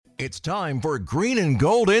It's time for Green and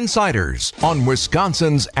Gold Insiders on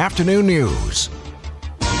Wisconsin's Afternoon News.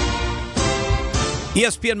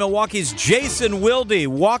 ESPN Milwaukee's Jason Wilde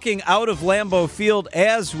walking out of Lambeau Field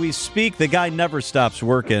as we speak. The guy never stops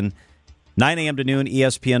working. 9 a.m. to noon,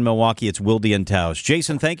 ESPN Milwaukee. It's Wilde and Taus.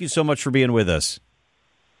 Jason, thank you so much for being with us.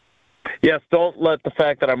 Yes, don't let the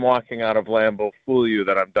fact that I'm walking out of Lambeau fool you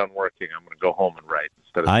that I'm done working. I'm going to go home and write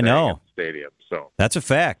instead of staying at the stadium. So that's a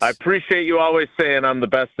fact. I appreciate you always saying I'm the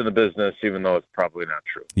best in the business, even though it's probably not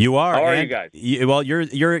true. You are. How are you guys? Well,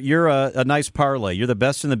 you're a nice parlay. You're the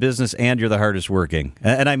best in the business, and you're the hardest working.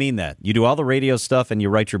 And I mean that. You do all the radio stuff, and you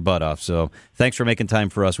write your butt off. So thanks for making time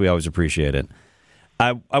for us. We always appreciate it.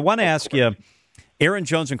 I want to ask you, Aaron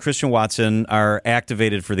Jones and Christian Watson are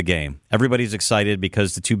activated for the game. Everybody's excited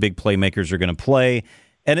because the two big playmakers are going to play,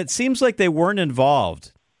 and it seems like they weren't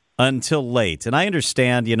involved until late. And I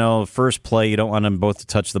understand, first play, you don't want them both to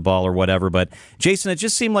touch the ball or whatever, but Jason, it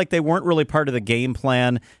just seemed like they weren't really part of the game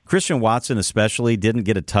plan. Christian Watson especially didn't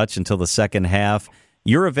get a touch until the second half.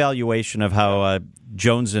 Your evaluation of how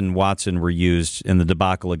Jones and Watson were used in the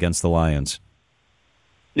debacle against the Lions?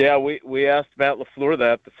 Yeah, we asked Matt LaFleur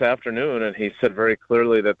that this afternoon, and he said very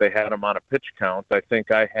clearly that they had him on a pitch count. I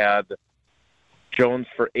think I had Jones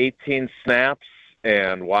for 18 snaps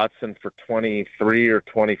and Watson for 23 or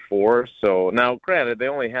 24. So now, granted, they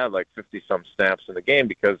only had like 50-some snaps in the game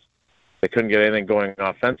because they couldn't get anything going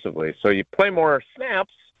offensively. So you play more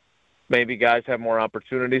snaps, maybe guys have more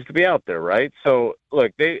opportunities to be out there, right? So,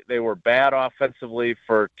 look, they were bad offensively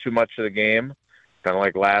for too much of the game, kind of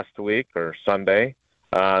like last week or Sunday.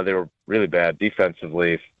 They were really bad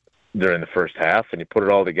defensively during the first half, and you put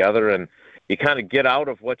it all together, and you kind of get out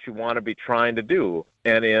of what you want to be trying to do.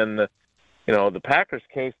 And in, the Packers'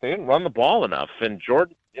 case, they didn't run the ball enough. And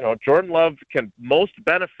Jordan Love can most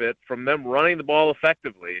benefit from them running the ball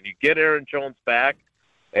effectively. And you get Aaron Jones back,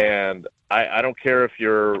 and I don't care if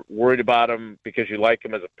you're worried about him because you like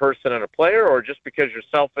him as a person and a player or just because you're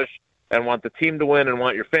selfish and want the team to win and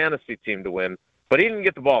want your fantasy team to win. But he didn't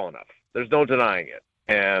get the ball enough. There's no denying it.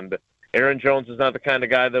 And Aaron Jones is not the kind of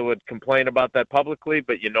guy that would complain about that publicly,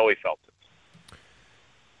 but he felt it.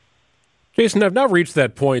 Jason, I've now reached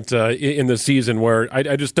that point in the season where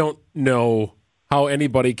I just don't know how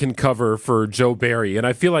anybody can cover for Joe Barry. And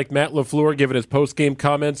I feel like Matt LaFleur, given his post-game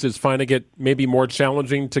comments, is finding it maybe more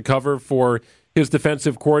challenging to cover for his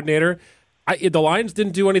defensive coordinator. The Lions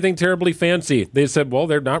didn't do anything terribly fancy. They said, well,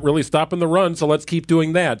 they're not really stopping the run, so let's keep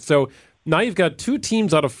doing that. So now you've got two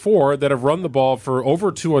teams out of four that have run the ball for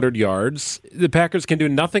over 200 yards. The Packers can do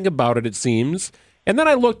nothing about it, it seems. And then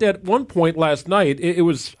I looked at one point last night. It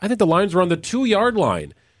was, I think the Lions were on the 2-yard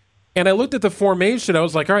line. And I looked at the formation. I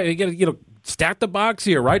was like, all right, you got to stack the box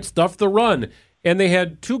here, right? Stuff the run. And they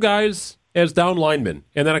had two guys as down linemen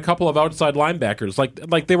and then a couple of outside linebackers.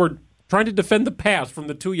 Like they were trying to defend the pass from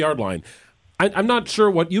the 2-yard line. I'm not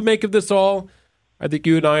sure what you make of this all. I think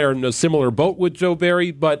you and I are in a similar boat with Joe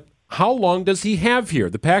Barry, but how long does he have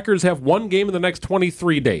here? The Packers have one game in the next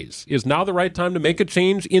 23 days. Is now the right time to make a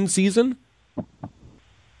change in season?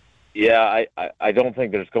 Yeah, I don't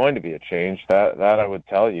think there's going to be a change. That I would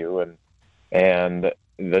tell you. And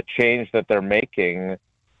the change that they're making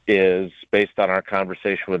is, based on our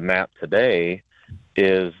conversation with Matt today,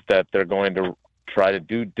 is that they're going to try to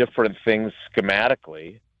do different things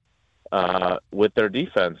schematically with their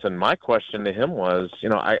defense. And my question to him was,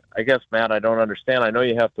 I guess, Matt, I don't understand. I know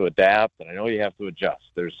you have to adapt, and I know you have to adjust.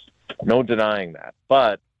 There's no denying that.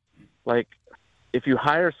 But, if you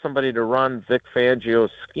hire somebody to run Vic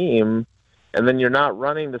Fangio's scheme, and then you're not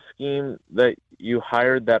running the scheme that you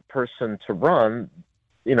hired that person to run,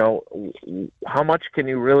 how much should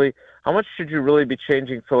you really be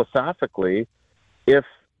changing philosophically if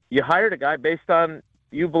you hired a guy based on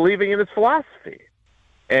you believing in his philosophy?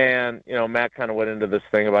 And, Matt kind of went into this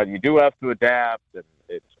thing about you do have to adapt, and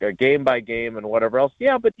it's a game by game and whatever else.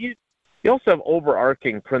 Yeah, but you also have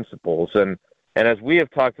overarching principles. And as we have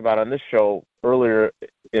talked about on this show earlier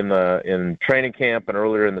in training camp and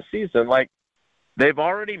earlier in the season, they've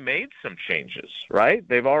already made some changes, right?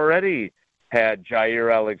 They've already had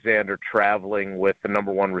Jair Alexander traveling with the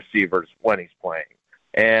number one receivers when he's playing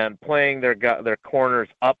and playing their corners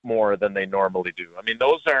up more than they normally do. I mean,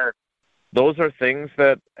 those are things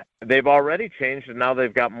that they've already changed, and now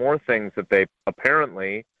they've got more things that they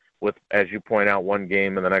apparently, with, as you point out, one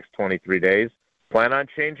game in the next 23 days, plan on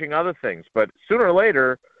changing other things. But sooner or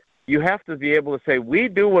later, you have to be able to say, we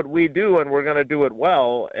do what we do, and we're going to do it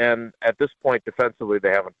well. And at this point, defensively, they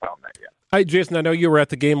haven't found that yet. Hi, Jason, I know you were at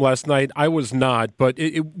the game last night. I was not, but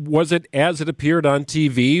was it as it appeared on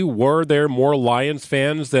TV? Were there more Lions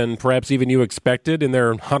fans than perhaps even you expected in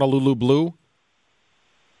their Honolulu blue?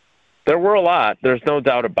 There were a lot. There's no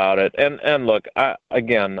doubt about it. And look,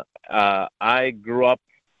 I grew up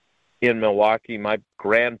in Milwaukee. My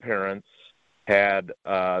grandparents had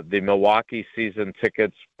the Milwaukee season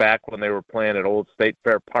tickets back when they were playing at Old State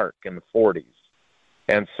Fair Park in the 40s.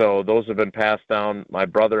 And so those have been passed down. My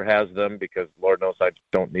brother has them because Lord knows I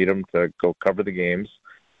don't need them to go cover the games.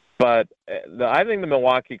 But I think the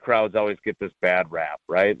Milwaukee crowds always get this bad rap,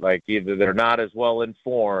 right? Like either they're not as well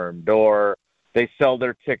informed or they sell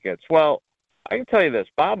their tickets. Well, I can tell you this.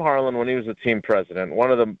 Bob Harlan, when he was the team president,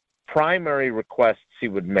 one of the primary requests he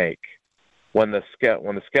would make when the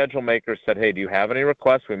schedule makers said, hey, do you have any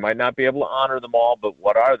requests? We might not be able to honor them all, but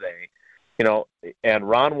what are they? And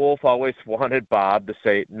Ron Wolf always wanted Bob to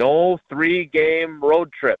say, no 3-game road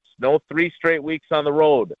trips, no 3 straight weeks on the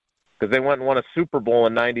road, because they went and won a Super Bowl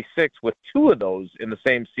in '96 with 2 of those in the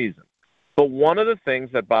same season. But one of the things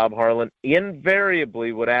that Bob Harlan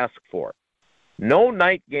invariably would ask for, no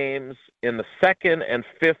night games in the 2nd and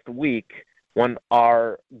 5th week when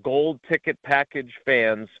our gold ticket package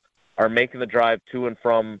fans are making the drive to and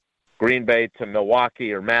from Green Bay to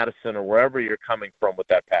Milwaukee or Madison or wherever you're coming from with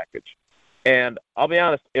that package. And I'll be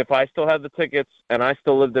honest, if I still had the tickets and I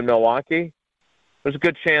still lived in Milwaukee, there's a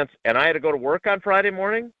good chance, and I had to go to work on Friday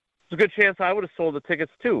morning, there's a good chance I would have sold the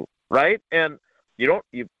tickets too, right? And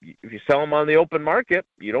if you sell them on the open market,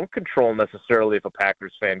 you don't control necessarily if a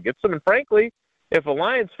Packers fan gets them. And frankly, if a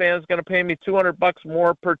Lions fan is going to pay me $200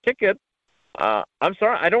 more per ticket, I'm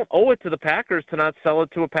sorry, I don't owe it to the Packers to not sell it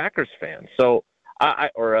to a Packers fan. So,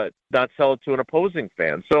 not sell it to an opposing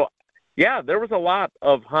fan. So, yeah, there was a lot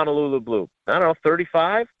of Honolulu Blue. I don't know,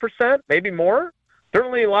 35%, maybe more.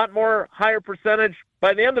 Certainly a lot more higher percentage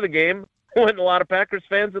by the end of the game when a lot of Packers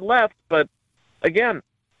fans had left. But, again,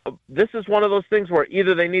 this is one of those things where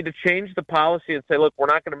either they need to change the policy and say, look, we're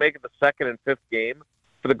not going to make it the 2nd and 5th game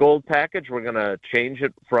for the gold package. We're going to change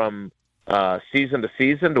it from season to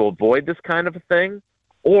season to avoid this kind of a thing.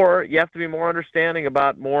 Or you have to be more understanding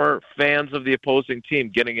about more fans of the opposing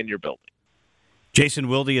team getting in your building. Jason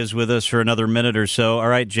Wilde is with us for another minute or so. All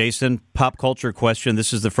right, Jason, pop culture question.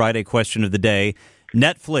 This is the Friday question of the day.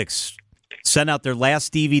 Netflix sent out their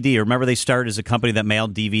last DVD. Remember, they started as a company that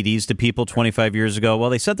mailed DVDs to people 25 years ago? Well,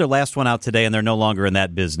 they sent their last one out today, and they're no longer in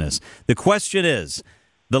that business. The question is,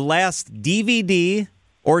 the last DVD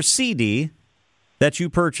or CD that you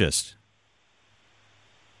purchased?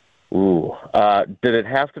 Ooh. Did it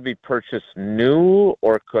have to be purchased new,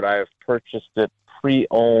 or could I have purchased it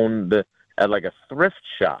pre-owned at like a thrift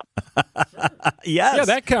shop? Yes. Yeah,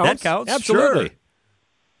 that counts. That counts. Absolutely.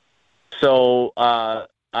 Sure. So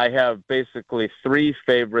I have basically 3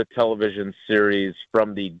 favorite television series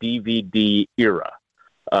from the DVD era.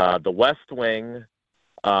 The West Wing,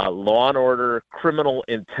 Law and Order, Criminal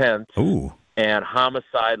Intent, Ooh. and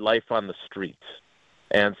Homicide: Life on the Street.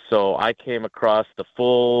 And so I came across the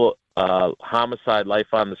full Homicide: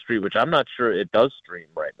 Life on the Street, which I'm not sure it does stream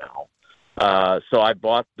right now. So I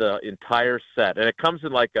bought the entire set, and it comes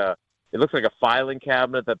in it looks like a filing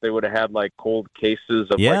cabinet that they would have had like cold cases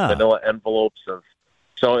of like vanilla envelopes of.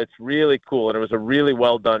 So it's really cool, and it was a really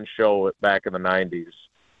well done show back in the 90s.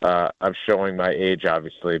 I'm showing my age,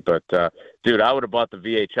 obviously, but dude, I would have bought the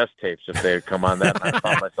VHS tapes if they had come on that. And I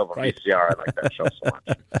found myself a VCR. I like that show so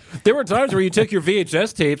much. There were times where you took your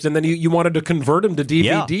VHS tapes and then you wanted to convert them to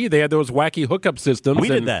DVD. Yeah. They had those wacky hookup systems. We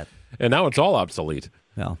did that, and now it's all obsolete.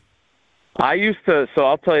 Yeah. So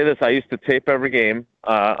I'll tell you this: I used to tape every game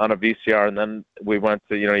on a VCR, and then we went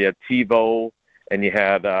to, you had TiVo, and you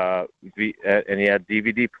had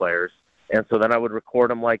DVD players, and so then I would record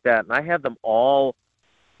them like that, and I had them all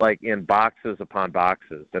like in boxes upon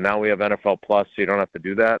boxes. And now we have NFL Plus, so you don't have to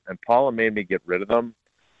do that. And Paula made me get rid of them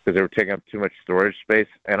because they were taking up too much storage space.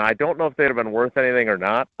 And I don't know if they'd have been worth anything or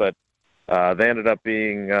not, but they ended up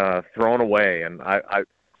being thrown away. And I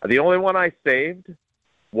the only one I saved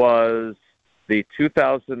was the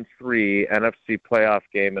 2003 NFC playoff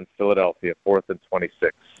game in Philadelphia, 4th and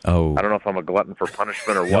 26. Oh, I don't know if I'm a glutton for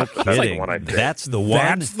punishment or what, but that's the one I saved. That's the one?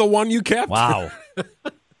 That's the one you kept? Wow.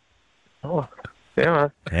 Oh, yeah.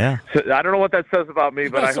 Yeah. So, I don't know what that says about me,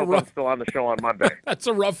 but That's I hope I'm still on the show on Monday. That's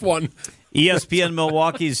a rough one. ESPN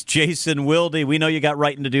Milwaukee's Jason Wilde. We know you got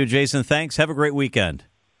writing to do, Jason. Thanks. Have a great weekend.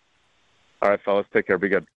 All right, fellas. Take care. Be good.